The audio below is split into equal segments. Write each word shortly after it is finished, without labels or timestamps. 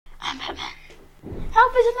gentlemen,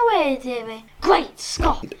 help is in the way, dearie. Great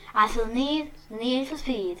Scott! I feel the need for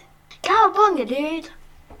speed. Cowabunga, dude!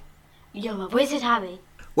 You're a wizard, Harry.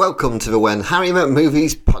 Welcome to the When Harry Met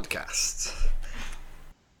Movies podcast.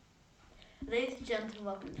 Ladies and gentlemen,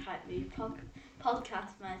 welcome to Hype Movie Podcast.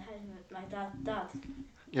 My dad.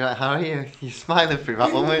 You're right, Harry, you're smiling through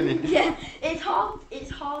that one, weren't you? Yeah, it's hard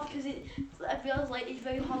because I feel like it's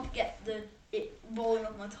very hard to get it rolling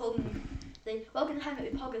off my tongue. Welcome to Hype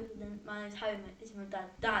Movie Podcast, and then my name's Harry, this is my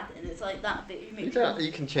dad, and it's like that bit.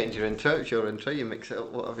 You can change your intro, it's your intro, you mix it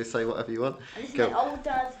up, whatever, say whatever you want. And this is my old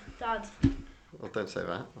dad. Well, don't say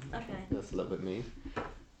that. Okay. That's a little bit mean.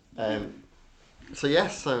 So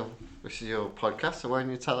this is your podcast, so why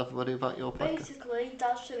don't you tell everybody about your podcast? Basically,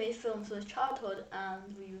 Dad showed me films from his childhood and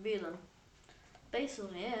we reveal them.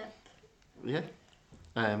 Basically, Yeah.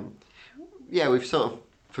 We've sort of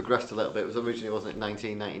progressed a little bit. It was originally, wasn't it,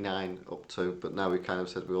 1999 up to, but now we kind of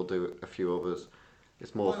said we'll do a few others.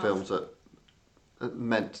 It's more films that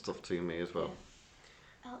meant stuff to me as well.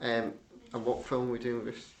 Yeah. And what film are we doing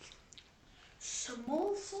with this?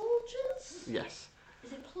 Small Soldiers? Yes.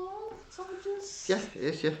 Is it plural? Soldiers? Yeah,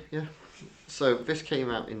 it is, yeah. So this came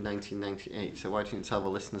out in 1998, so why don't you tell the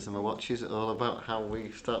listeners and the watchers all about how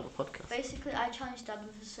we start the podcast? Basically, I challenged Dad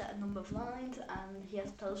with a set number of lines and he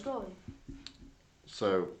has to tell a story.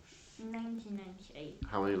 So, 1998.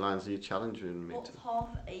 how many lines are you challenging me What's to? half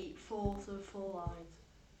 8, 4, so 4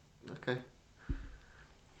 lines. Okay.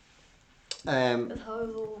 It's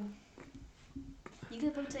horrible. You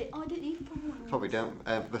could probably say, I didn't even Probably don't.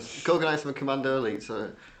 The Gorgonites and the Commando Elite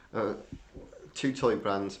are two toy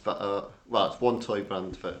brands that are, it's one toy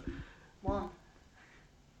brand that One.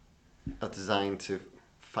 are designed to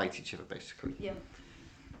fight each other, basically. Yeah.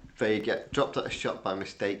 They get dropped at a shop by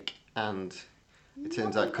mistake, and it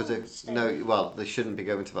turns out because they shouldn't be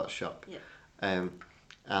going to that shop. Yeah.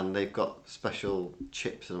 And they've got special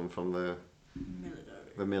chips in them from the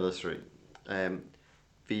military.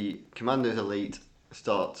 The Commandos Elite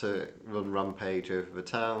start to run rampage over the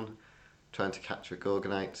town, trying to catch the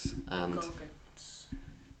Gorgonites and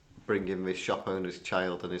bring in this shop owner's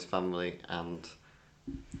child and his family and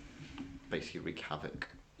basically wreak havoc.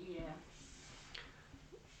 Yeah.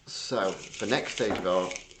 So the next stage of our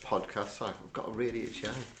podcast, I've got a really itchy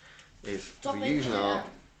eye, is we're using our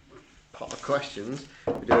pot of questions.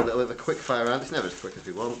 We do a little bit of a quick fire round. It's never as quick as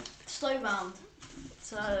we want. Slow round.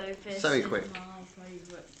 So this Semi-quick. is my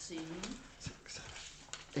favourite scene. 6, 7,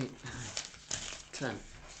 8, 9, 10.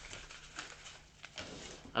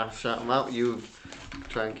 I'll shout them out. You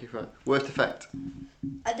try and keep it. Worst effect.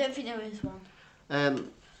 I don't think there is one.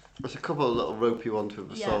 There's a couple of little ropey ones with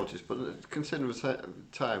the Yeah. soldiers, but considering the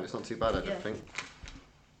time, it's not too bad, I don't Yeah. think.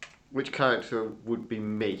 Which character would be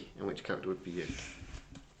me, and which character would be you?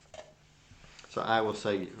 So I will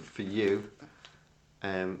say for you,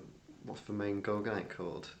 what's the main Gorgonite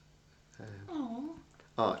called?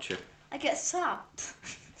 Archer. I get sapped.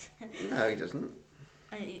 No, he doesn't.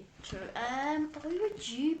 True. Who would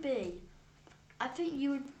you be? I think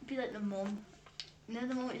you would be like the mum. You know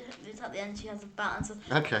the mum it's at the end, she has a bat and stuff.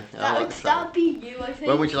 Okay, That would be you, I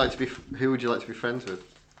think. Who would you like to be friends with?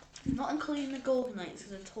 Not including the Gorgonites because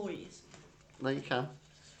they're toys. No, you can.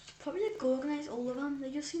 Probably the Gorgonites, all of them.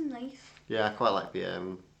 They just seem nice. Yeah, I quite like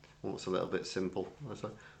the what's a little bit simple. I was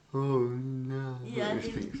like, oh no. Yeah.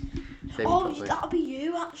 Probably. That would be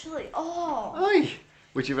you actually. Oh. Oi!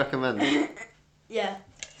 Would you recommend it? Yeah.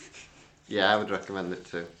 Yeah, I would recommend it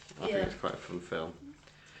too. I think Yeah. it's quite a fun film.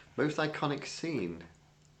 Most iconic scene?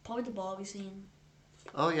 Probably the Barbie scene.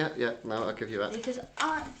 Oh yeah, no, I'll give you that. Because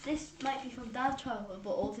this might be from Dad's childhood,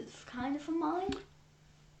 but also it's kind of from mine.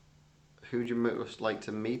 Who would you most like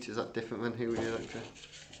to meet? Is that different than who would you like to?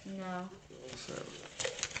 No. So,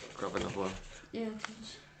 grab another one. Yeah.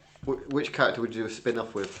 Which character would you do a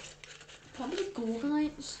spin-off with? Probably the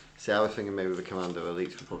Gorgonites. See, I was thinking maybe the Commando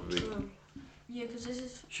Elite would probably... Yeah, because this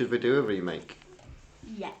is... Should we do a remake?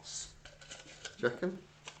 Yes. Do you reckon?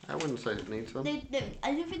 I wouldn't say it needs one. I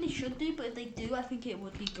don't think they should do, but if they do, I think it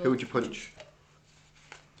would be good. Who would you punch?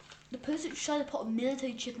 The person who's trying to put a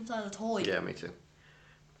military chip inside a toy. Yeah, me too.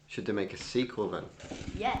 Should they make a sequel then?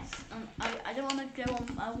 Yes, and I don't want to go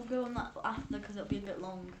on. I will go on that after because it'll be a bit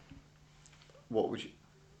long. What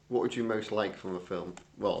would you most like from a film?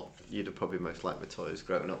 Well, you'd have probably most liked the toys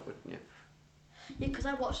growing up, wouldn't you? Yeah, because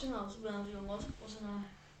I watched them when I was young, wasn't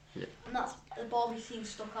I? Yeah. And that's the Barbie scene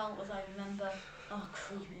stuck out as I remember. Oh,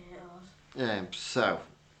 creepy it was. So,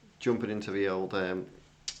 jumping into the old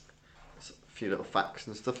few little facts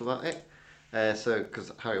and stuff about it.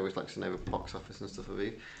 Because Harry always likes to know the box office and stuff of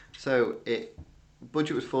it. So it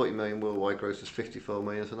budget was 40 million, worldwide gross was 54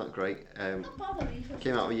 million, so not great. Not bad, though.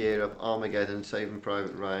 Came out a year of Armageddon, Saving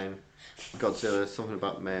Private Ryan, Godzilla, Something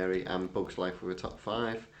About Mary, and Bug's Life were the top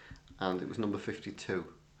 5, and it was number 52,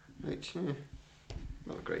 which not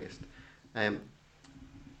the greatest.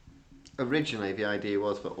 Originally, the idea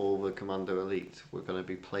was that all the Commando Elite were going to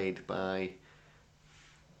be played by.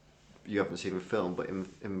 You haven't seen the film, but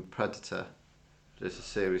in Predator, there's a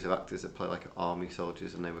series of actors that play like army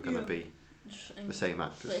soldiers, and they were going to be the same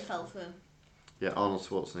actors. They fell through. Yeah, Arnold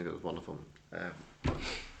Schwarzenegger was one of them.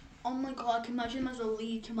 Oh my god, I can imagine him as a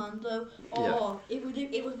lead commando. Oh, it would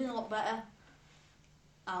have been a lot better.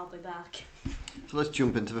 I'll be back. So let's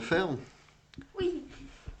jump into the film. Wee.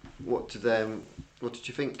 What did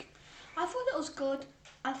you think? I thought it was good.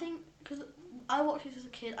 I think because I watched it as a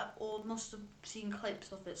kid, I must have seen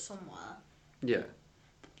clips of it somewhere. Yeah.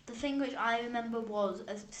 The thing which I remember was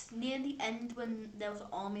near the end when there was an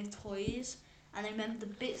army of toys, and I remember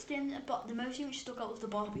the bits but the most thing which stuck out was the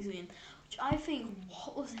Barbie scene, which I think,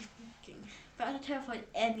 what was I thinking? That would have terrified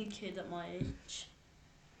any kid at my age.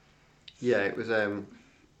 Yeah, it was they're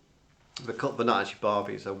not actually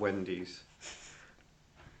Barbies, they're Wendy's.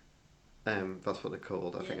 That's what they're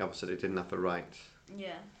called. I think obviously they didn't have the rights.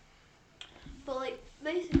 Yeah. But like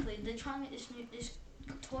basically they're trying to get this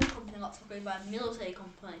toy company got took over by a military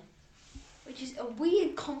company, which is a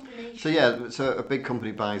weird combination. So a big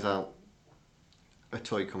company buys out a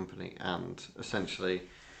toy company, and essentially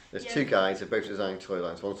there's two guys. They both designed toy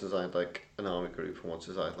lines. One's designed like an army group, and one's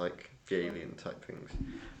designed like the alien type things,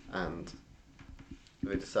 and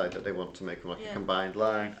they decide that they want to make them like a combined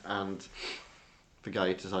line. And the guy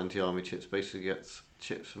who designed the army chips basically gets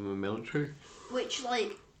chips from the military. Which,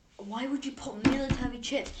 like, why would you put military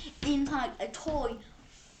chips in like a toy?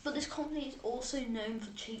 But this company is also known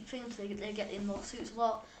for cheap things. They get in lawsuits a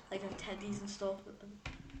lot, like teddies and stuff.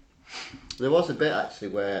 There was a bit actually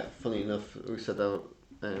where, funny enough, we said that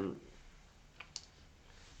Arnold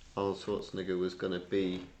Schwarzenegger was going to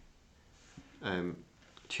be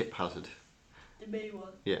Chip Hazard. The main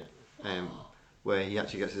one. Yeah. Where he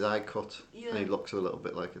actually gets his eye cut, and he looks a little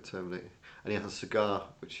bit like a Terminator. And he has a cigar,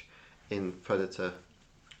 which in Predator,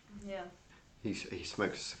 he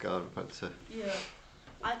smokes a cigar in Predator. Yeah.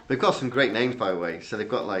 They've got some great names, by the way. So they've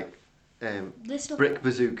got like Brick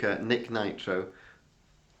Bazooka, Nick Nitro,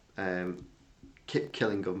 Kip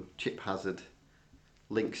Killingham, Chip Hazard,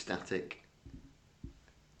 Link Static.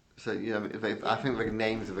 So I think the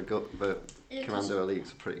names of the Commando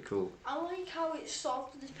Elites are pretty cool. I like how it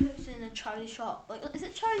starts with this person in a charity shop. Like, is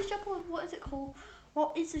it charity shop or what is it called?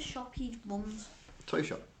 What is the shop he runs? Toy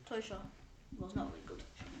shop. Toy shop. Well, it's not really good.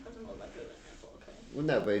 It doesn't look that good in there, but okay. Well,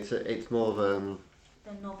 no, but it's more of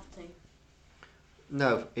The novelty.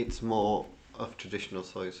 No, it's more of traditional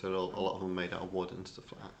toys. So a lot of them are made out of wood and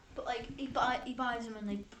stuff like that. But like he buys them and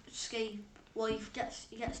they escape. Well, he gets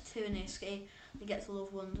two and they escape. He gets the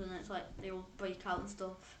loved ones and it's like they all break out and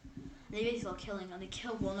stuff. And they basically are killing, and they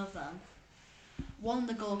kill one of them. One of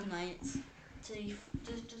the Gorgonites. So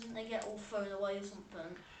doesn't they get all thrown away or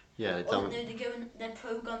something? Yeah, they don't. No, they're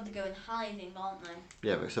programmed to go in hiding, aren't they?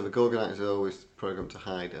 Yeah, so the Gorgonites are always programmed to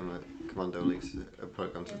hide, and the Commando Elites are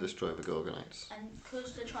programmed to destroy the Gorgonites. And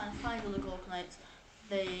because they're trying to find all the Gorgonites,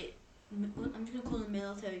 I'm just going to call them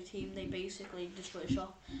military team, they basically destroy the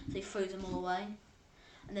shop. So he throws them all away.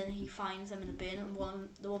 And then he finds them in the bin, and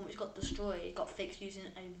the one which got destroyed got fixed using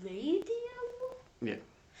a radio? Yeah.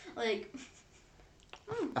 Like...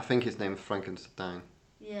 I think his name's Frankenstein.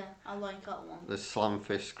 Yeah, I like that one. There's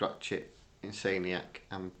Slamfish, Scratch It, Insaniac,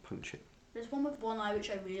 and Punch It. There's one with one eye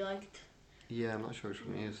which I really liked. Yeah, I'm not sure which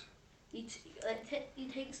one he is. He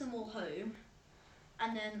takes them all home,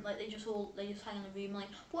 and then like they just hang in the room. Like,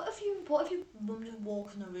 what if your mum just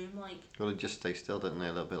walks in the room like? Well, they just stay still, don't they?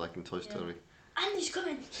 A little bit like in Toy Story. And he's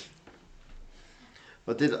coming.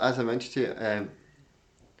 But as I mentioned to you,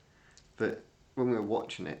 that when we were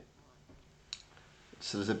watching it,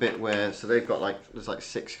 so there's a bit where they've got there's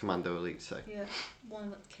 6 Commando Elites, say. Yeah, one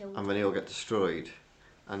got killed. And then they all get destroyed,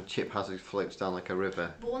 and Chip Hazard floats down like a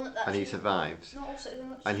river, and he survives.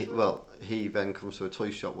 And he then comes to a toy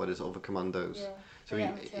shop where there's other commandos. Yeah. So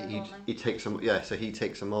he takes them. Yeah, so he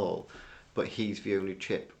takes them all, but he's the only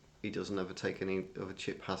Chip. He doesn't ever take any other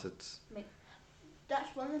Chip Hazards.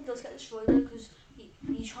 That's one that does get destroyed though, because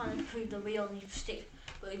he's trying to prove the real and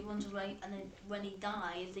but he runs away, and then when he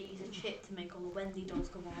dies, they use a chip to make all the Wendy dolls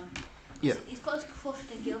come on. Yeah. So he's got his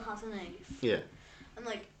crushed in Gil, hasn't he? Yeah. And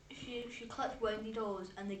like she collects Wendy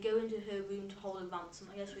dolls, and they go into her room to hold a ransom,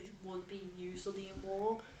 I guess, which would be used in the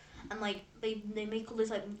war. And like they make all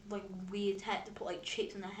this like weird tech to put like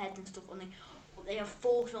chips in their head and stuff, and they have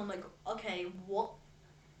force. And I'm like, okay, what?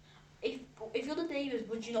 if you're the neighbours,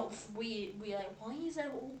 would you not we like, why is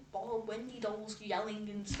there all Wendy dolls yelling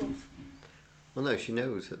and stuff? Well, no, she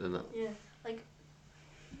knows that they're not. Yeah, like,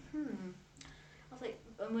 I was like,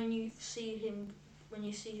 and when you see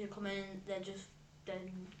her come in, then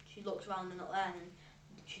she looks around and not there, and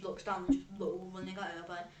she looks down and just running at her,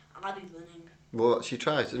 but I'd be running. Well, she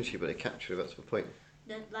tries, doesn't she? But they capture her. That's the point.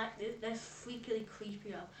 Then like they're freakily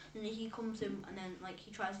creepy. And then he comes in and then like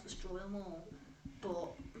he tries to destroy them all,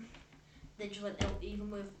 but they just like even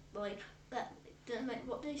with like that.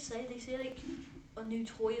 What do they say? They say like a new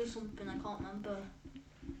toy or something. I can't remember.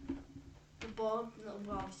 The Bob,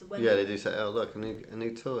 yeah, they do say, "Oh look, a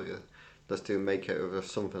new toy. Let's do a makeover or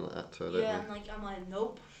something like that." To her, yeah, and like I'm like,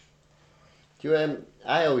 nope. Do you?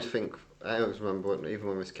 I always remember even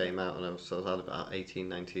when this came out, and I was about 18,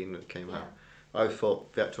 19 when it came out. I always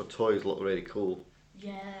thought the actual toys looked really cool.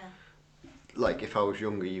 Yeah. Like if I was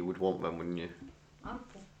younger, you would want them, wouldn't you? I would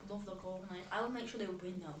love the Golden Knight. I would make sure they would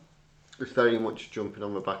win though. It's very much jumping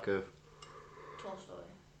on the back of Toy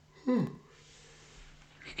Story.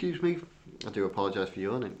 Excuse me. I do apologise for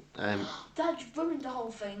yawning. That ruined the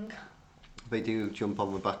whole thing. They do jump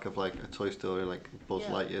on the back of like a Toy Story, like Buzz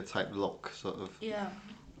Lightyear type look, sort of. Yeah.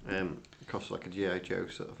 Across like a G.I. Joe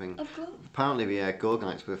sort of thing. Of course. Apparently the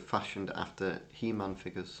Gorgonites were fashioned after He-Man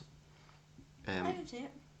figures. I can see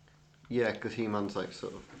it. Yeah, because He-Man's like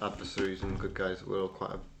sort of adversaries and good guys. We're all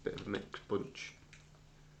quite a bit of a mixed bunch.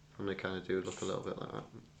 And they kind of do look a little bit like that.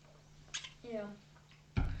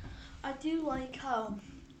 Yeah. I do like how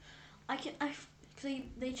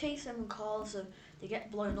they chase them in cars and they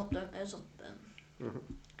get blown up, don't they, or something. Mm-hmm.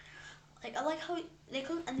 Like I like how they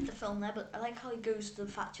couldn't end the film there, but I like how he goes to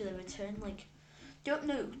the factory they return. Like, don't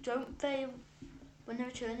they? When they're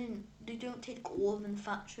returning, they don't take all of them in the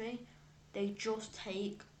factory. They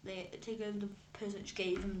take over the person which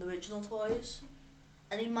gave them the original toys,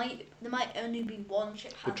 and there might only be one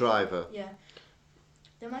chip hazard. The driver. Yeah.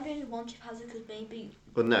 There might be only one chip hazard because maybe.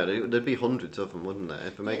 But no, there'd be hundreds of them, wouldn't there?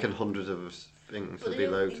 If they're making hundreds of things, there'd be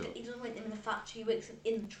loads of them. He doesn't wake them in the factory. He wakes them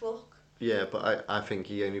in the truck. Yeah, but I think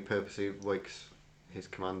he only purposely wakes his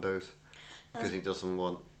commandos because he doesn't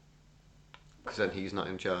want. Because then he's not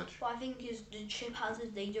in charge. But I think the chip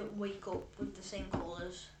hazard, they don't wake up with the same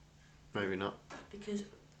colours. Maybe not. Because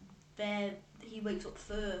he wakes up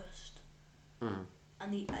first. Mm.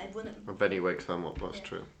 And everyone. And then he wakes them up. That's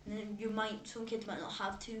true. And then some kids might not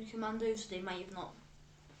have two commandos, so they might have not.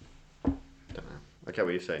 Don't know. I get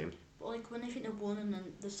what you're saying. But like when they think they're one, and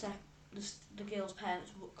then the girl's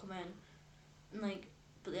parents will come in. And like,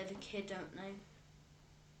 but they have a kid, don't they?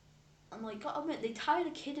 And like, God, I mean, they tie the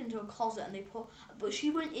kid into a closet and but she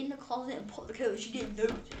went in the closet and put the coat. She didn't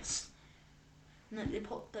notice. And then they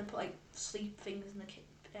put like sleep things in the kid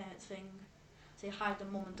parents thing. So they hide the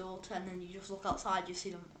mum and daughter, and then you just look outside. You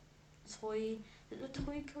see them the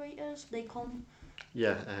toy creators. They come.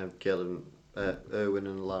 Yeah, Gil and Erwin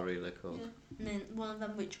and Larry, they're called. Yeah. And then one of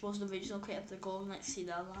them, which was the original creator of the Golden Knights, see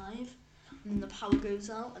they're alive. And then the power goes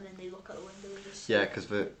out, and then they look out the window and just... Yeah, because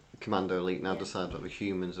the Commando Elite now decide that the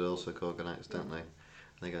humans are also Gorgonites, don't they? And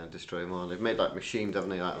they're going to destroy them all. They've made like machines, haven't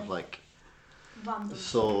they, out of like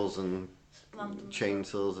saws and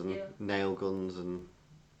chainsaws and nail guns, and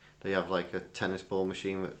they have like a tennis ball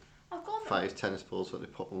machine that fires tennis balls that they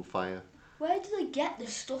put on fire. Where do they get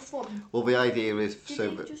this stuff from? Well, the idea is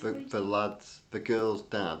the girl's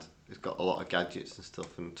dad has got a lot of gadgets and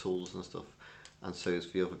stuff and tools and stuff, and so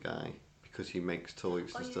is the other guy, because he makes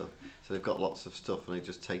toys and stuff. So they've got lots of stuff, and they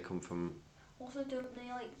just take them from. Also, don't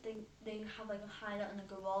they they have like a hideout in a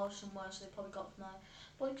garage somewhere, so they probably got from there.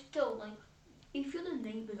 But like, still, like, if you're the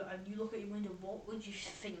neighbour and you look at your window, what would you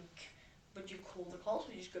think? Would you call the cops? Or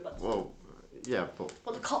would you just go back to yeah, but.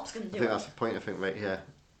 What the cops gonna do? I think that's the point. I think, right? Yeah,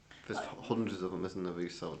 there's hundreds of them, isn't there?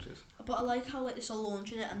 These soldiers. But I like how like they're still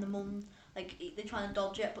launching it, and the mum like they're trying to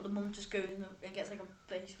dodge it, but the mum just goes and gets like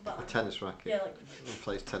a baseball bat. A tennis racket. Yeah, like. And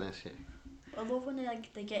plays tennis. Yeah. I love when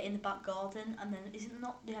they get in the back garden, and then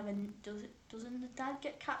doesn't the dad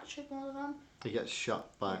get captured, one of them? He gets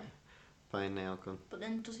shot by a nail gun. But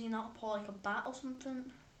then does he not pull like a bat or something?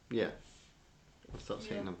 Yeah. And starts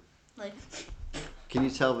hitting them. Like. Can you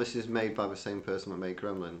tell this is made by the same person that made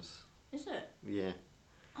Gremlins? Is it? Yeah.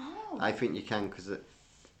 Oh. I think you can, because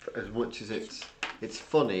as much as it's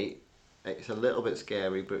funny, it's a little bit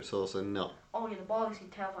scary, but it's also not. Oh yeah, the boys can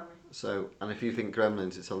terrify me. So, and if you think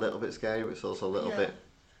Gremlins, it's a little bit scary, but it's also a little bit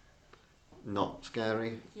not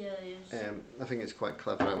scary. Yeah, it is. I think it's quite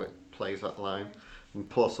clever how it plays that line, and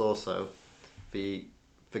plus also the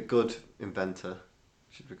good inventor,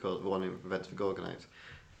 should we call it, the one who invents the Gorgonites,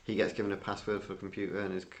 he gets given a password for a computer,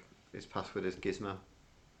 and his password is Gizmo.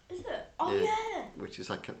 Is it? Oh yeah. Which is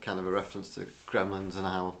like kind of a reference to Gremlins and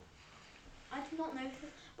how. I did not know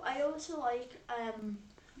that, but I also like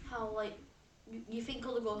how like you think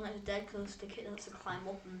all the Gorgonites are dead because the kid has to climb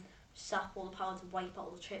up and sap all the power to wipe out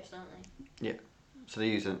all the chips, don't they? Yeah. So they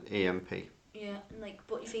use an EMP. Yeah, and like,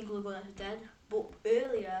 but you think all the Gorgonites are dead, but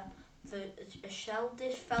earlier a shell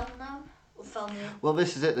dish fell down or fell near. Well,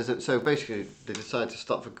 this is it. So basically, they decide to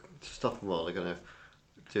stop them all. They're going to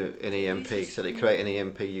do an EMP, so they create an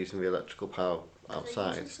EMP using the electrical power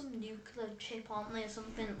outside. They're using some nuclear chip, aren't they, or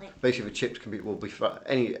something like? Basically, the chips will be fried.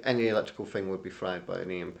 Any electrical thing would be fried by an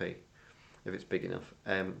EMP if it's big enough.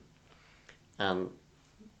 And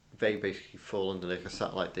they basically fall under like a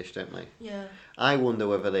satellite dish, don't they? Yeah. I wonder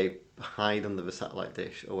whether they hide under the satellite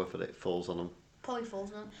dish or whether it falls on them. Probably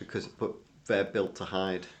falls on them. But they're built to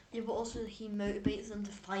hide. Yeah, but also he motivates them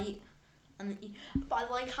to fight. But I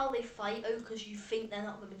like how they fight because you think they're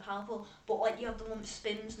not going to be powerful, but like you have the one that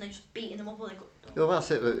spins and they're just beating them up. And well, that's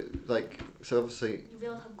it. Like, so obviously, you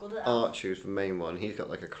realise how good it is. Archie, who's the main one, he's got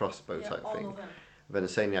like a crossbow type thing. Then the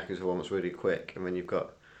Saniac is the one that's really quick, and then you've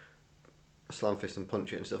got Slam Fist and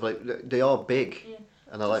Punch It and stuff. Like, they are big,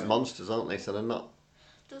 and they're like monsters, aren't they? So they're not.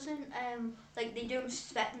 Doesn't like they don't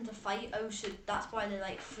expect them to fight. Oh, so that's why they're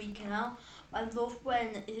like freaking out. I love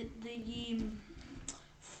when the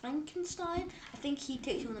Frankenstein. I think he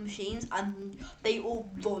takes one of the machines and they all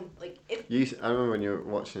run. Like if I remember when you were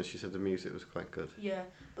watching this, you said the music was quite good. Yeah,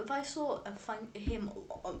 but if I saw him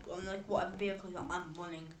on like whatever vehicle, I'm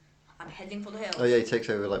running. I'm heading for the hills. Oh yeah, he takes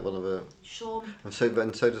over like one of the. Sure. And so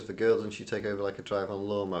does the girl, and she take over like a drive-on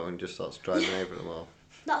lawnmower and just starts driving over them all.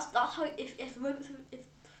 That's how if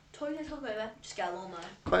Toy takes over, just get a lawnmower.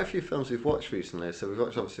 Quite a few films we've watched recently. So we've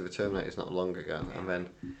watched obviously The Terminator not long ago, and then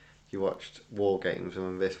you watched War Games, and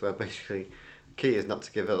then this, where basically the key is not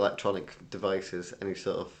to give electronic devices any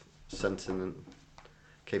sort of sensing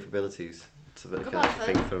capabilities so that they can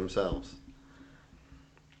actually think for themselves.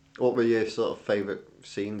 What were your sort of favourite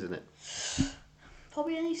scenes in it?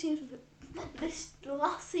 Probably any scenes with the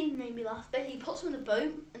last scene made me laugh. He puts them in a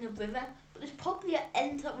boat in a river, but there's probably an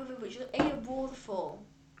end to that river which is a waterfall.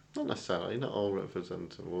 Not necessarily, not all rivers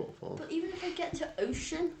end to waterfalls. But even if they get to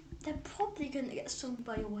ocean, they're probably going to get sunk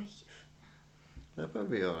by a wave. They'll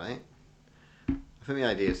probably be alright. I think the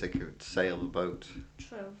idea is they could sail the boat.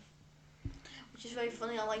 True. Which is very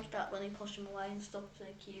funny. I like that when they push them away and stuff. They're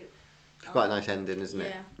cute. It's quite a nice ending, isn't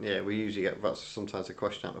it? Yeah, we usually get that's sometimes a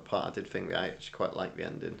question out the part. I did think that I actually quite like the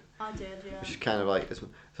ending. I did, yeah. Which is kind of like it's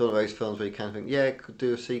one of those films where you kind of think, yeah, it could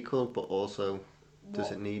do a sequel, but also,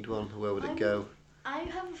 does it need one? Where would it go? I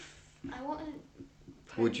want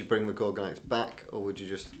to. Would you bring the Gorgonites back, or would you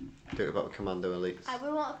just do it about the Commando Elites? I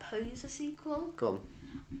would want to pose a sequel. Go on.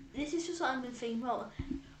 This is just what I've been thinking about.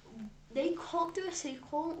 They could do a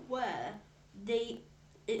sequel where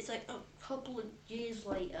it's like a couple of years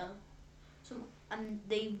later, and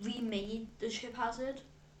they remade the Ship Hazard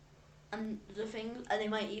and the things, and they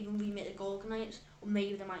might even remake the Gorgonites, or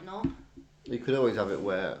maybe they might not. You could always have it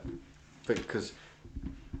where, because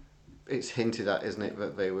it's hinted at, isn't it,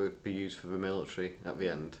 that they would be used for the military at the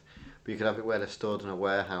end. But you could have it where they're stored in a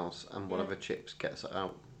warehouse and one of the chips gets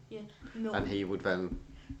out. Yeah. And he would then.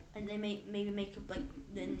 And they maybe make up like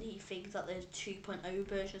then he thinks that there's 2.0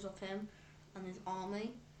 versions of him and his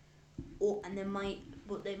army,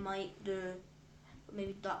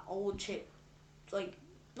 maybe that old chip like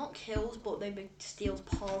not kills but maybe steals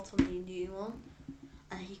parts of the new one,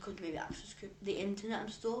 and he could maybe access the internet and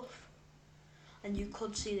stuff. And you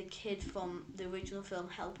could see the kid from the original film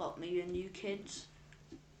help out maybe the new kids.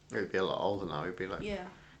 He'd be a lot older now. He'd be like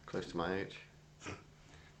close to my age.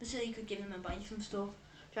 But so you could give him advice and stuff.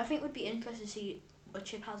 So I think it would be interesting to see a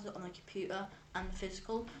Chip Hazard on a computer and the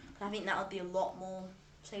physical. I think that would be a lot more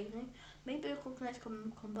saving. Maybe a couple nights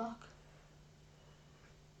come back.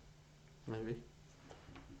 Maybe.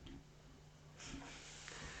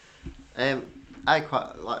 I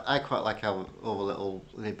quite like how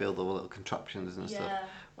they build all the little contraptions and stuff.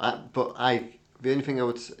 The only thing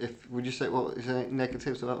would you say what is there any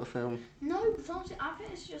negatives about the film? No, because honestly, I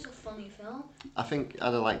think it's just a funny film. I think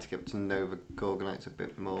I'd have liked to get to know the Gorgonites a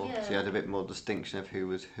bit more. Yeah. So you had a bit more distinction of who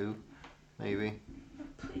was who, maybe.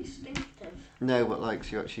 Pretty distinctive. No, but like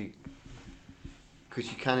so you actually, because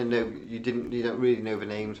you kind of know you don't really know the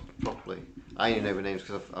names properly. I only know the names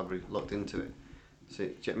because I've really looked into it. So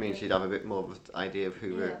it means you'd have a bit more of an idea of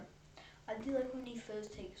who they're. I do like when he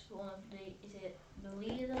first takes one of the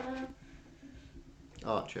leader?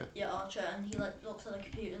 Archer. Yeah, Archer, and he like looks at the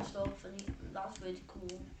computer and stuff, and that's really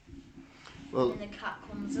cool. Well, and then the cat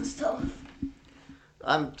comes and stuff.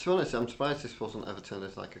 To be honest, I'm surprised this wasn't ever turned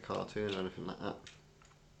into like a cartoon or anything like that.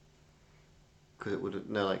 Because it would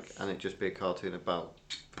and it'd just be a cartoon about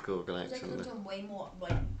the Gorgonites. They could and have done way more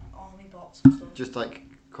like army bots and stuff. just like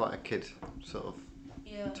quite a kid sort of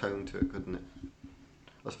Yeah. tone to it, couldn't it?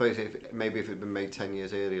 I suppose if it had been made 10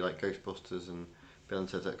 years earlier, like Ghostbusters and Bill and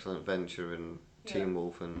Ted's Excellent Adventure and Teen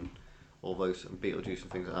Wolf and all those, and Beetlejuice and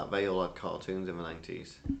things like that, they all had cartoons in the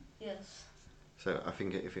 90s. Yes. So I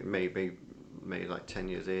think if it maybe made like 10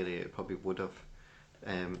 years earlier, it probably would have.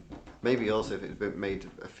 Maybe also if it had been made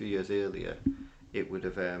a few years earlier, it would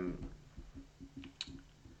have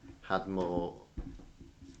had more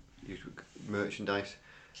merchandise.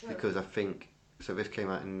 True. Because I think, so this came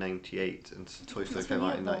out in 98 and Toy Story came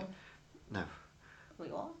out in No. Wait,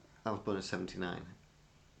 what? I was born in 79.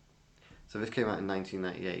 So this came out in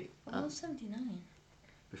 1998. When was 79?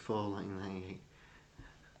 Before 1998.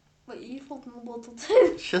 Wait, you thought World War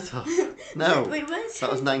II? Shut up. No. Wait, when's that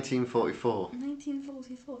was 1944.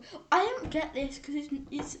 1944. I don't get this because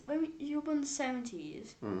it's when you were born in the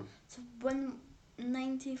 70s. So when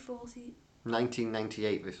 1940.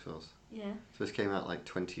 1998 this was. Yeah. So this came out like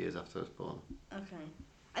 20 years after I was born. Okay.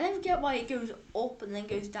 I never get why it goes up and then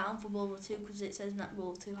goes down for World War II because it says that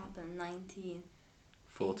World War II happened in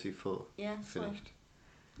 1944. Yeah. Finished.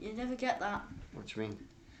 So you never get that. What do you mean?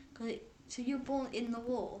 So you were born in the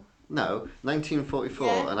war? No,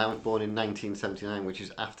 1944, and I was born in 1979, which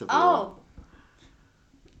is after the war.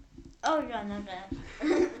 Oh, yeah, no,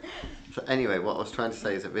 So anyway, what I was trying to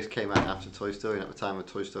say is that this came out after Toy Story, and at the time the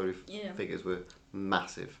Toy Story figures were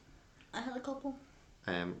massive. I had a couple.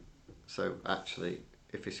 So actually,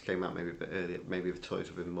 if this came out maybe a bit earlier, maybe the toys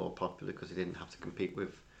would have been more popular because they didn't have to compete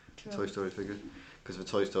with Toy Story figures. Because the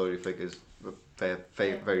Toy Story figures,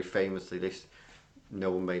 very famously,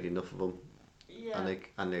 no one made enough of them. Yeah.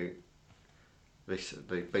 And they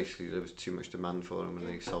basically, there was too much demand for them and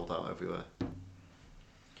they sold out everywhere.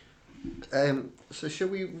 So shall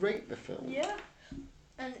we rate the film? Yeah.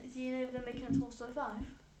 And do you know they're making a Toy Story 5?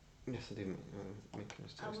 Yes, I do. Making a Toy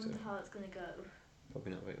Story. I wonder how it's going to go.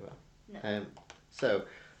 Probably not very well. No. So,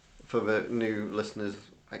 for the new listeners,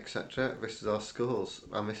 etc., this is our scores,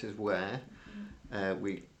 and this is where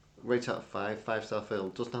we rate out of 5, 5-star film.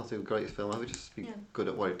 Doesn't have to be the greatest film ever, just be good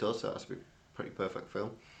at what it does, so it has to be a pretty perfect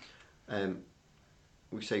film.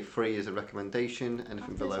 We say 3 is a recommendation,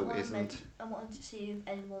 anything below isn't. I wanted to see if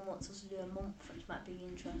anyone wants us to do a month, which might be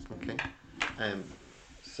interesting. Okay.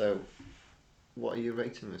 So, what are you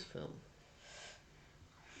rating this film?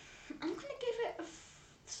 I'm going to give it a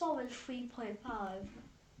solid 3.5.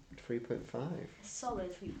 3.5? A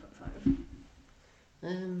solid 3.5. Do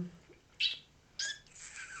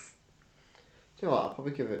you know what? I'll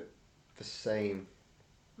probably give it the same.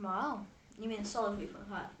 Wow. You mean a solid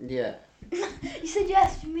 3.5? Yeah. You said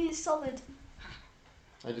yes, you mean solid.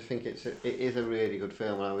 I just think it is a really good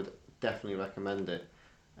film and I would definitely recommend it.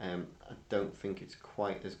 I don't think it's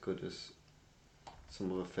quite as good as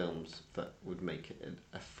some other films that would make it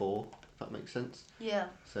a 4, if that makes sense. Yeah.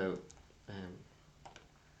 So,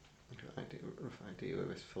 rough idea where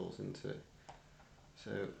this falls into.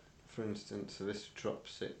 So, for instance, so this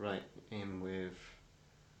drops it right in with.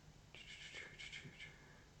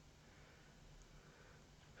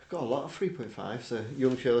 Got a lot of 3.5. So,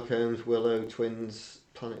 Young Sherlock Holmes, Willow, Twins,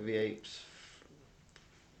 Planet of the Apes,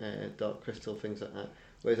 Dark Crystal, things like that.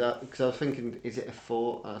 Whereas because I was thinking, is it a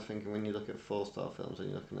 4? I was thinking when you look at 4-star films and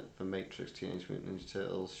you're looking at The Matrix, Teenage Mutant Ninja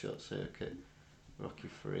Turtles, Short Circuit, Rocky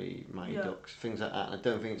III, Mighty Ducks, things like that. And I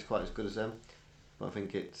don't think it's quite as good as them, but I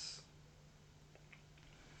think it's.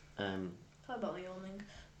 How about the yawning?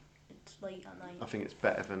 It's late at night. I think it's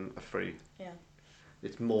better than a 3. Yeah.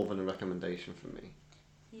 It's more than a recommendation for me.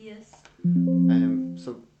 Yes.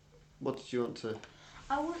 So, what did you want to?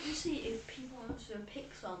 I want to see if people want to do a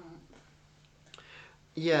Pixar month.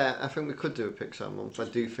 Yeah, I think we could do a Pixar month. I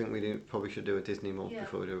do think we probably should do a Disney month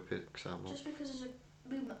before we do a Pixar month. Just because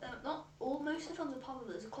most of the films are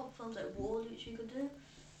popular. There's a couple of films like Wall which you could do.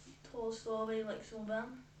 Toy Story, like some of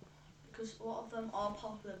them. Because a lot of them are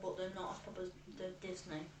popular, but they're not as popular as the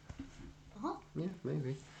Disney. Yeah,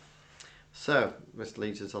 maybe. So, this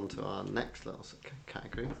leads us on to our next little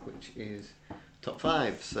category, which is top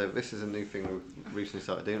 5. So, this is a new thing we've recently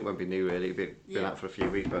started doing. It won't be new really, it's been out for a few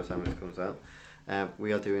weeks by the time this comes out.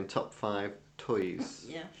 We are doing top 5 toys.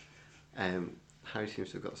 Yeah. Harry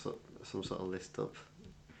seems to have got some sort of list up.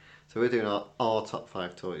 So we're doing our top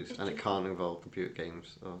 5 toys, and it can't involve computer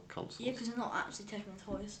games or consoles. Yeah, because they're not actually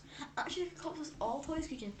technical toys. Actually, if it comes with all toys,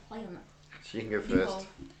 you can play on it. So you can go first.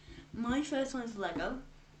 My first one is Lego.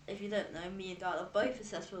 If you don't know, me and Dad are both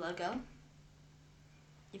obsessed with Lego.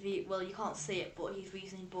 You can't see it, but he's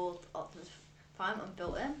recently bought Optimus Prime and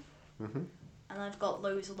built it. Mm-hmm. And I've got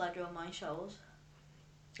loads of Lego on my shelves.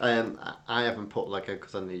 I haven't put Lego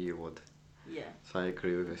because I knew you would. Yeah. So I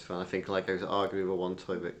agree with this one. I think Lego's arguably one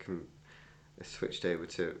toy that can switched over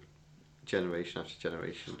to generation after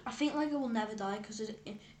generation. I think Lego will never die because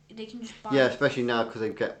they can just buy. Yeah, especially now because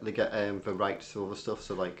they get the rights to other stuff.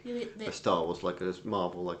 So like the Star Wars Lego, there's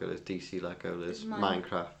Marvel Lego, there's DC Lego, there's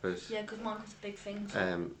Minecraft, there's because Minecraft's a big thing.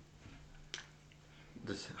 So.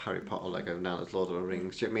 There's Harry Potter Lego now. There's Lord of the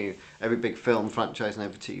Rings. Do you know what I mean? Every big film franchise and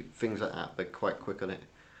every things like that. They're quite quick on it.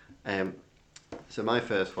 So my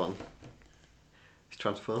first one is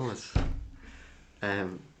Transformers.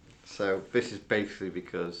 So this is basically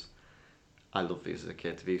because I loved these as a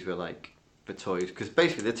kid. These were like the toys because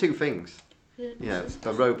basically they're two things. Yeah,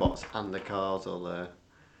 the robots and the cars or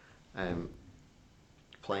the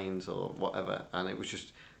planes or whatever, and it was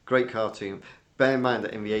just great cartoon. Bear in mind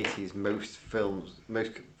that in the 80s, most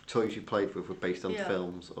toys you played with were based on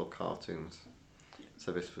films or cartoons.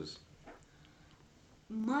 So this was.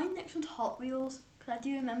 My next one's Hot Wheels. Because I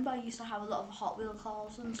do remember I used to have a lot of Hot Wheel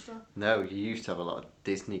cars and stuff. No, you used to have a lot of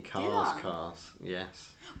Disney cars. Yes.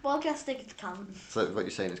 Well, I guess they could count. So what you're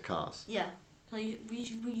saying is cars? Yeah. So we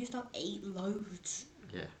used to have 8 loads.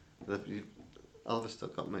 Yeah. Oliver still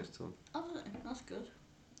got most of them. Oh, that's good.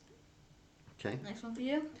 Okay. Next one for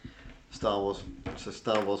you. Star Wars. So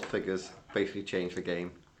Star Wars figures basically changed the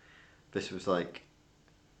game. This was like,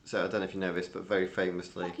 so I don't know if you know this, but very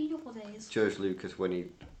famously, Back in your days. George Lucas, when he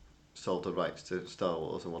sold the rights to Star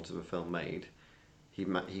Wars and wanted the film made, he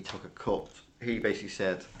took a cut. He basically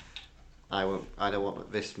said, I don't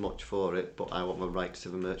want this much for it, but I want the rights to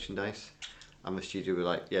the merchandise. And the studio were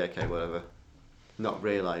like, yeah, okay, whatever. Not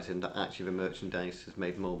realising that actually the merchandise has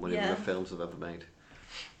made more money than the films have ever made.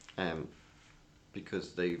 Because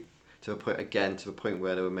to the point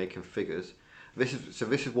where they were making figures. This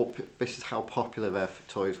is how popular their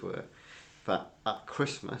toys were. That at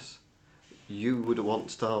Christmas, you would want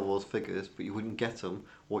Star Wars figures, but you wouldn't get them.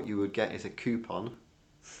 What you would get is a coupon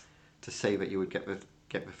to say that you would get the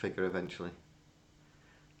figure eventually.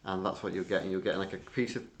 And that's what you're getting. You're getting like a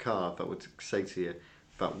piece of card that would say to you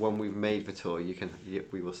that when we've made the toy,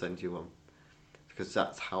 we will send you one. Because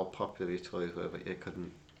that's how popular these toys were, but you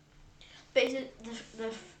couldn't. Basically, the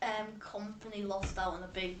company lost out on a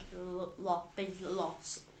big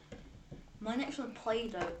loss. My next one,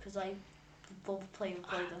 Play-Doh, because I love playing with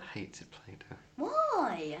Play-Doh. I hated Play-Doh.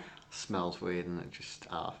 Why? Smells weird and it just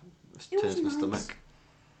It turns my nice. stomach.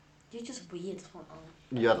 You're just weird.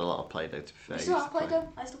 You had a lot of Play-Doh, to be fair. You still have Play-Doh?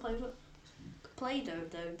 I still play with it. Play-Doh,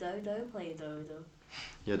 Play-Doh.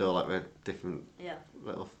 You had all like the different Yeah.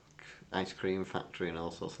 little ice cream factory and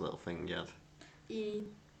all sorts of little things you had. Yeah.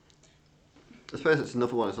 I suppose it's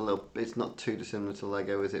another one. It's not too dissimilar to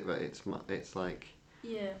Lego, is it? But it's like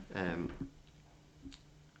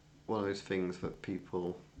one of those things that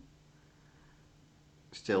people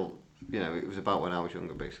still, it was about when I was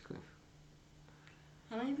younger, basically.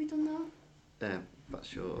 How many have we done now?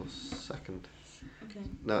 That's your second. Okay.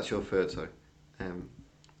 No, that's your third. Sorry. I'm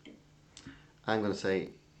gonna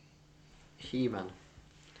say He-Man.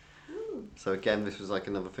 Ooh. So again, this was like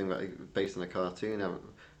another thing that based on a cartoon.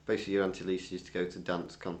 Basically, your Auntie Lisa used to go to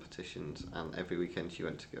dance competitions, and every weekend she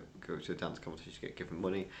went to go to a dance competition to get given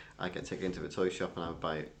money. I'd get taken into the toy shop, and I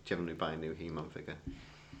would generally buy a new He-Man figure.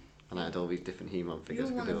 And I had all these different He-Man figures.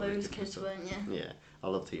 You were one of those kids, weren't you? Yeah, I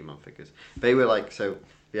loved He-Man figures. They were like, so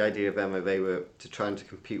the idea of them, they were trying to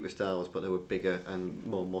compete with Star Wars, but they were bigger and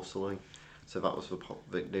more muscly. So that was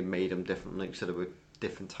they made them differently, so they were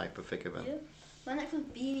different type of figure then. Yeah. My next one's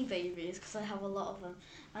Beanie Babies, because I have a lot of them.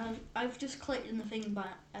 And I've just clicked in the thing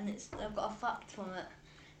back, and I've got a fact from it.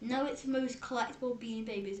 Now it's the most collectible Beanie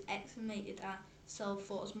Babies estimated at sell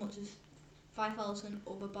for as much as 5,000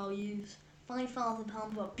 other values.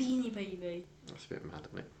 £5,000 for a Beanie Baby. That's a bit mad,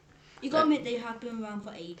 isn't it? You gotta admit they have been around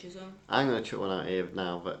for ages, though. I'm gonna chuck one out here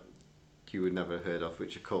now that you would never have heard of,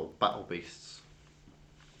 which are called Battle Beasts.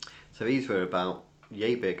 So these were about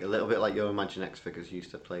yay big, a little bit like your Imaginext figures you used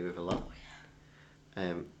to play with a lot.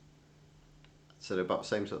 So they're about the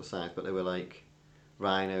same sort of size, but they were like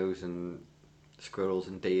rhinos and squirrels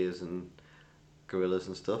and deers and gorillas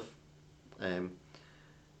and stuff. And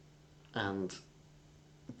you're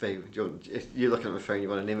looking at my phone, you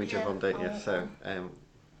want an image of them, don't you? So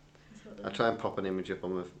I'll try and pop an image up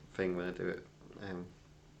on the thing when I do it.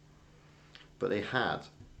 But they had,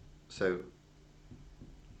 so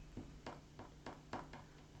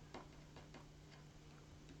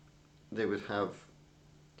they would have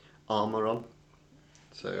armour on.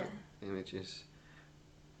 So images.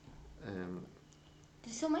 Do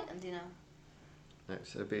you still make them, do you know? No,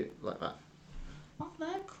 so it'd be like that. Oh,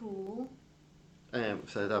 they're cool.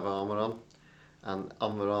 So they'd have armour on, and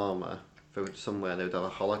on their armour somewhere they would have a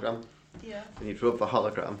hologram. Yeah. And you'd rub the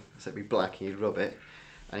hologram, so it'd be black, and you'd rub it,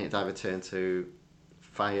 and it'd either turn to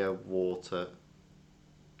fire, water,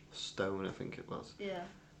 stone, I think it was. Yeah.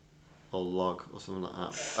 Or log, or something like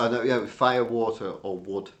that. Oh no, yeah, fire, water, or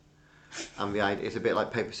wood. And the idea, it's a bit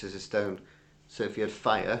like paper, scissors, stone. So if you had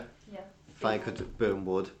fire, fire could burn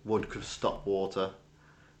wood, wood could stop water,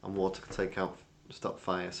 and water could stop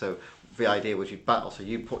fire. So the idea was you'd battle, so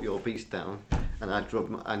you put your beast down, and I'd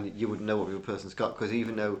rub, and you would know what the other person's got, because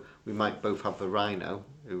even though we might both have the rhino,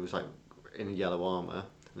 who was like in a yellow armour,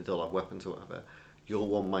 and they'd all have weapons or whatever, your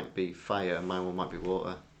one might be fire, and my one might be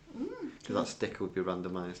water. Because that sticker would be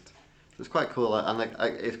randomised. So it's quite cool, and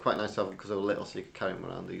it's quite nice to have them because they're little, so you can carry them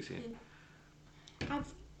around easier. Yeah.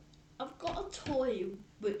 I've got a toy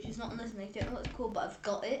which is not on this, and I don't know what it's called, but I've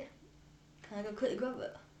got it. Can I go quickly grab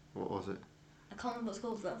it? What was it? I can't remember what it's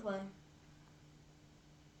called, so that's why.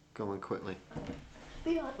 Go on quickly.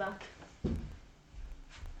 Be right back.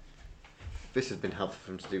 This has been helpful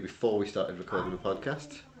for him to do before we started recording the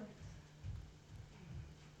podcast.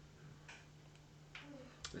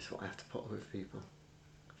 This is what I have to put up with people.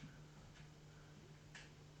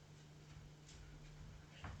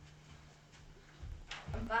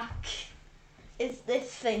 I'm back. It's this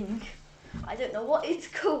thing. I don't know what it's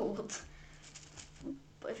called,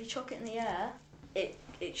 but if you chuck it in the air, it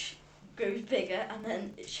goes bigger and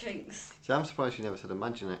then it shrinks. See, I'm surprised you never said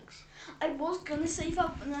Imaginex. I was gonna say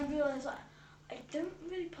that, and then I realised like I don't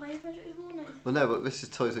really play Magic anymore. Well, no, but this is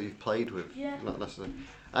toys that you've played with. Yeah. Not necessarily.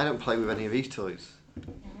 I don't play with any of these toys.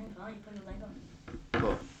 Yeah, you play with Lego.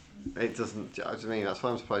 But it doesn't. I mean, that's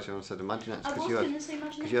why I'm surprised you haven't said Imaginex. I was gonna say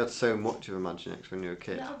Magic. Because you had so much of Imaginex when you were a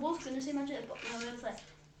kid. Yeah, I was gonna say Magic, but I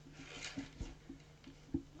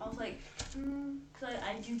was like, because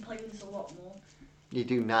I do play with this a lot more. You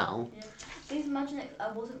do now. Yeah. These Imaginex,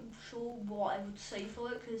 I wasn't sure what I would say for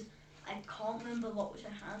it because I can't remember a lot which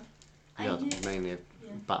I had. Mainly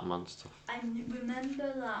Batman stuff. I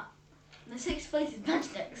remember that the sixth place is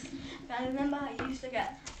Imaginex. I remember I used to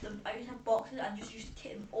have boxes and just used to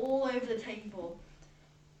kit them all over the table.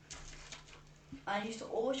 I used to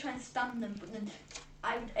always try and stand them, but then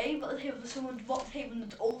I would aim at the table, someone would drop the table and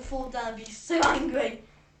they'd all fall down and be so angry.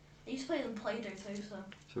 I used to play them Play-Doh too, so.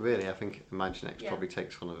 So really, I think Imaginex probably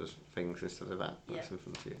takes one of those things instead of that. Yeah. That's in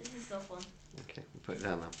front of you. This is so fun. Okay, we'll put it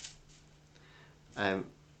down now.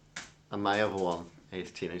 And my other one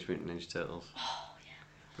is Teenage Mutant Ninja Turtles. Oh, yeah.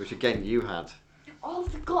 Which again, you had. Oh, I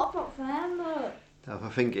forgot about them. Now, the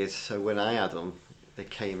thing is, so when I had them, they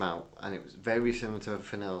came out, and it was very similar to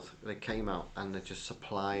everything else. They came out, and the just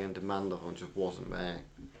supply and demand of them just wasn't there.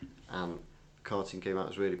 And the cartoon came out,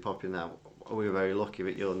 was really popular. Now, we were very lucky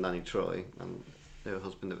that your nanny Troy, and her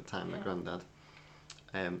husband at the time, my granddad,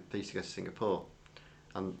 they used to go to Singapore.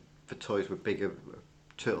 And the toys were bigger.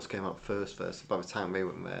 Turtles came out first. By the time they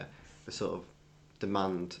went there, the sort of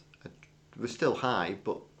demand was still high,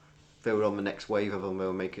 but they were on the next wave of them. They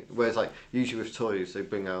were making. Whereas, like usually with toys, they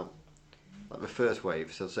bring out like the first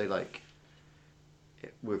wave. So say like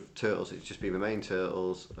with Turtles, it'd just be the main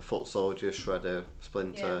Turtles, a Foot Soldier, Shredder,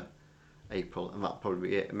 Splinter, April, and that'd probably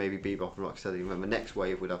be it. Maybe Bebop and Rocksteady. And then the next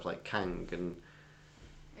wave would have like Kang and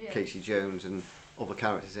Casey Jones and other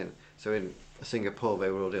characters in. So in Singapore, they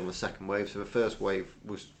were already on the second wave. So the first wave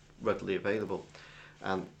was readily available,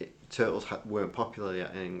 and Turtles weren't popular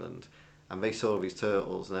yet in England. And they saw these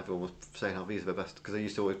Turtles, and everyone was saying, "Oh, these are the best," because they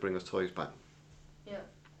used to always bring us toys back. Yeah.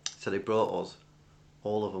 So they brought us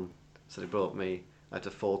all of them. So they brought me. I had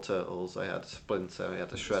the 4 Turtles. I had a Splinter. I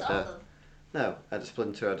had a Shredder. No, I had a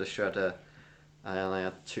Splinter. I had a Shredder, and I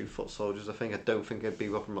had 2 Foot Soldiers. I think. I don't think it'd be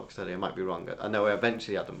Bebop and Rocksteady. I might be wrong. I know I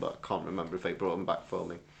eventually had them, but I can't remember if they brought them back for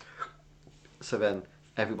me. So then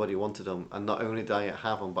everybody wanted them, and not only did I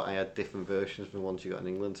have them, but I had different versions of the ones you got in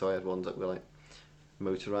England. So I had ones that were like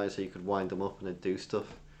motorised, so you could wind them up and they'd do stuff.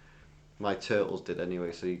 My Turtles did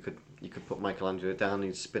anyway, so you could put Michelangelo down and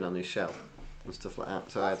he'd spin on his shell and stuff like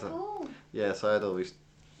that. So That's cool. So I had all these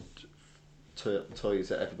toys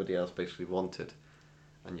that everybody else basically wanted,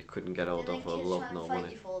 and you couldn't get hold of or love nor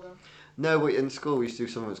money. No, but in school we used to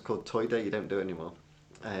do something that's called Toy Day. You don't do it anymore.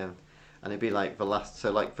 And it'd be like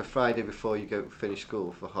the Friday before you go finish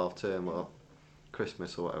school for half term or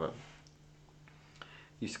Christmas or whatever.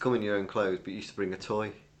 You used to come in your own clothes, but you used to bring a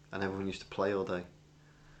toy, and everyone used to play all day.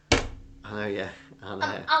 I know, yeah. And,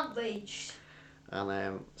 I'm outraged.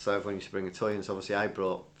 And so everyone used to bring a toy, and so obviously I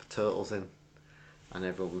brought the Turtles in, and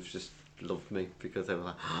everyone was just loved me because they were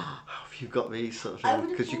like, "Oh, have you got these?" sort of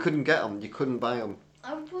thing. Because you couldn't get them, you couldn't buy them.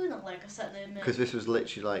 I would probably not like a set name. Because this was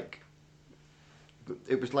literally like,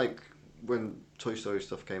 it was like when Toy Story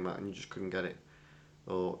stuff came out and you just couldn't get it.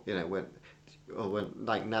 or when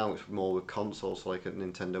like now it's more with consoles, so like a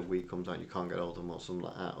Nintendo Wii comes out, you can't get hold of them, or something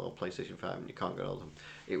like that, or PlayStation 5 and you can't get hold of them.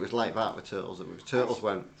 It was like that with Turtles. Turtles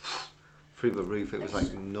went through the roof. It was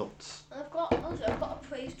like nuts. And I've got to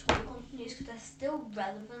praise toy companies because they're still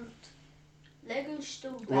relevant. Lego's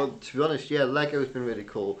still relevant. Well, to be honest, yeah, Lego's been really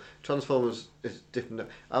cool. Transformers is different.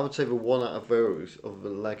 I would say the one out of those, other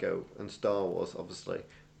than Lego and Star Wars, obviously,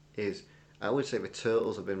 is I would say the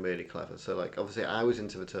Turtles have been really clever. So, like, obviously, I was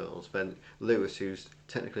into the Turtles. Then Lewis, who's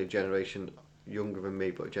technically a generation younger than me,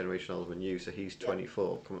 but a generation older than you, so he's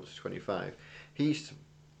 24, coming up to 25. He used to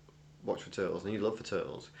watch the Turtles, and he loved the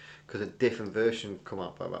Turtles because a different version come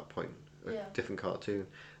out by that point, a different cartoon.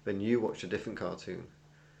 Then you watched a different cartoon,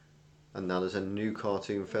 and now there's a new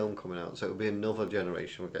cartoon film coming out, so it'll be another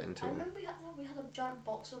generation we'll get into. I remember we had a giant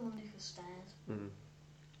box of underneath the stairs.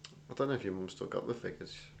 I don't know if your mum still got the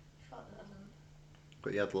figures.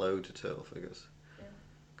 But you had loads of turtle figures. Yeah.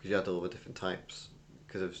 Because you had all the different types.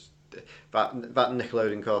 Because of that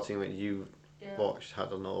Nickelodeon cartoon that you watched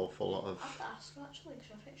had an awful lot of. I have to ask her actually,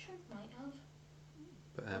 because I think she might have.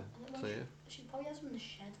 But so yeah. She probably has them in the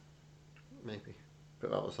shed. Maybe, but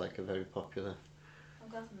that was like a very popular. I'm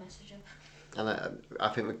going to have to message her. And I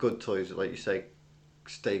think the good toys, like you say,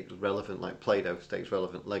 stay relevant. Like Play-Doh stays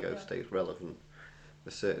relevant. Lego stays relevant.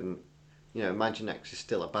 There's certain. Imaginext is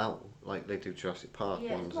still about, like they do Jurassic Park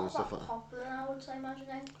ones and stuff like that. It's not popular, I would say,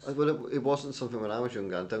 Imaginext. Well, it wasn't something when I was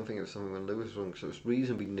younger. I don't think it was something when Lewis was young, so it was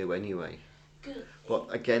reasonably new anyway. Good. But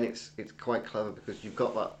again, it's quite clever because you've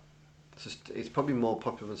got that. It's probably more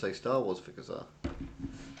popular than say Star Wars figures are,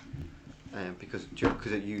 because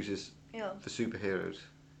it uses the superheroes.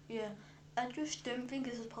 Yeah, I just don't think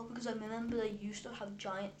it's as popular because I remember they used to have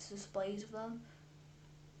giant displays of them,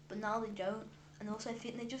 but now they don't. And also, I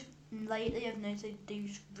think they just lately I've noticed they do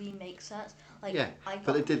just remake sets. Like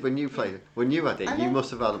but they did when you played it. When you had it, you must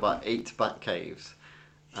have had about 8 Batcaves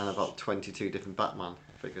and about 22 different Batman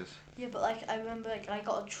figures. Yeah, but like I remember, like I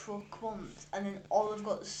got a truck once, and then all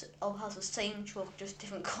has the same truck, just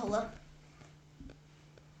different colour,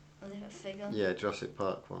 a different figure. Yeah, Jurassic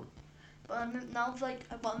Park one. But now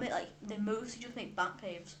they mostly just make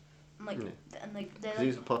Batcaves, and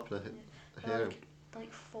these are popular here.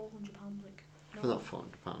 Like £400, like. They're not £400,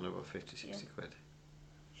 they're about 50-60 quid.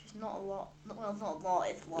 Which is not a lot. Well, not a lot,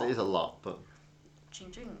 it's a lot. It is a lot, but. Ching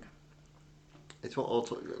ching. It's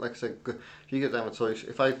what like I said, if you get down a toy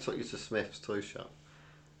if I took you to Smith's toy shop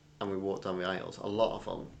and we walked down the aisles, a lot of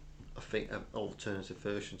them are alternative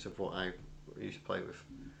versions of what I used to play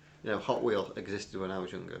with. Hot Wheels existed when I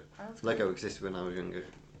was younger. Lego existed when I was younger.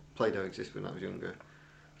 Play-Doh existed when I was younger.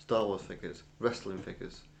 Star Wars figures, wrestling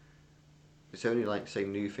figures. It's only like say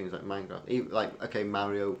new things like Minecraft. Even,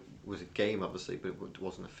 Mario was a game obviously, but it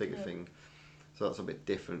wasn't a figure thing. So that's a bit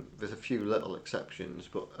different. There's a few little exceptions,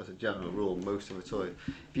 but as a general rule, most of the toys.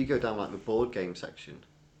 If you go down like the board game section,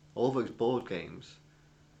 all those board games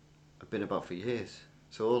have been about for years.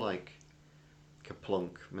 So all like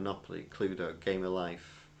Kaplunk, Monopoly, Cluedo, Game of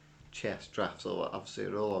Life, chess, drafts, all that, obviously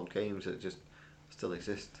they're all old games that just still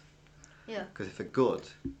exist. Yeah. Because if they're good,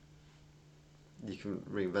 you can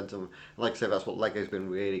reinvent them. Like I say, that's what Lego's been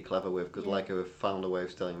really clever with, because Lego have found a way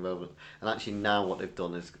of staying relevant. And actually now what they've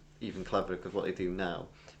done is even cleverer, because what they do now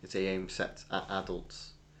is they aim set at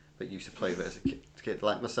adults that used to play with as a kid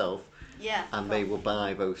like myself. Yeah. And they will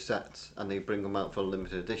buy those sets and they bring them out for a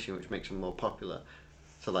limited edition, which makes them more popular.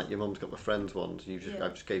 So like your mum's got the Friends ones. I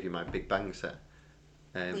just gave you my Big Bang set.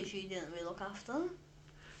 Which you didn't really look after.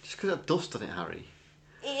 Just because of dust on it, Harry.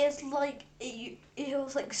 It is like it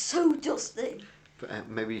was like so dusty. But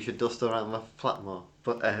maybe you should dust around my flat more.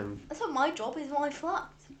 But that's not my job. It's my flat.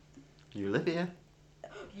 You live here.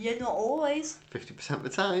 Yeah, not always. 50% of the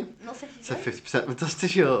time. Not 50%. So 50% of the dust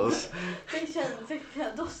is yours.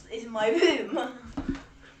 50% of dust is in my room.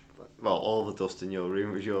 Well, all the dust in your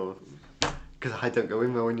room is yours. Because I don't go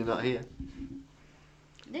in there when you're not here.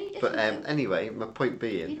 No, you but anyway, my point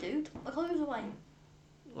being. You do. My clothes away.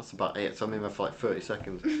 That's about it. So I'm in there for like 30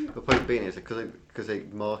 seconds. The point being is because they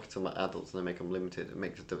market them at adults and they make them limited, it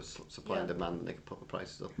makes the supply and demand, and they can put the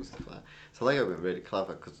prices up and stuff like that. So Lego have been really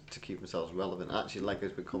clever to keep themselves relevant. Actually,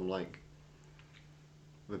 Lego's become like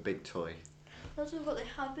the big toy. Also, they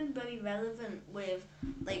have been very relevant with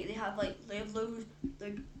they have loads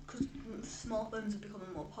because smartphones are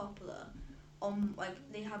becoming more popular.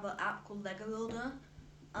 They have an app called Lego Builder.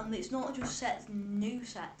 And it's not just sets, new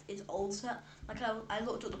sets, it's old set. Like I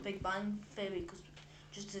looked at the Big Bang Theory because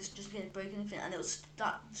just getting breaking anything, and it was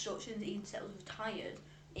that instruction that even set was retired,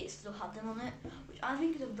 it still had them on it, which I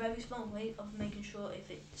think is a very smart way of making sure if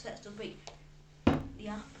it sets to break the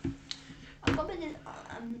app. I've got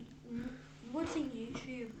one thing you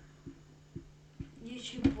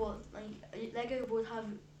YouTube would like Lego would have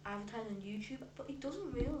advertised on YouTube, but it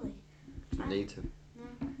doesn't really. Doesn't need to.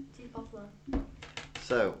 No, it's too popular.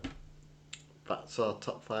 So that's our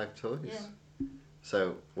top 5 toys. Yeah.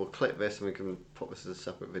 So we'll clip this and we can put this as a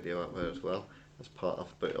separate video out there as well, as part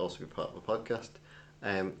of, but it'll also be part of the podcast.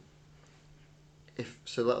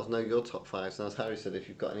 So let us know your top 5s, and as Harry said, if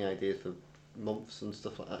you've got any ideas for months and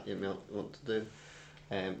stuff like that you might want to do,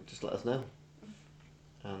 just let us know.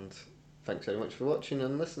 And thanks very much for watching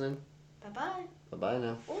and listening. Bye bye. Bye bye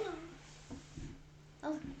now. Oh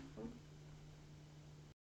no.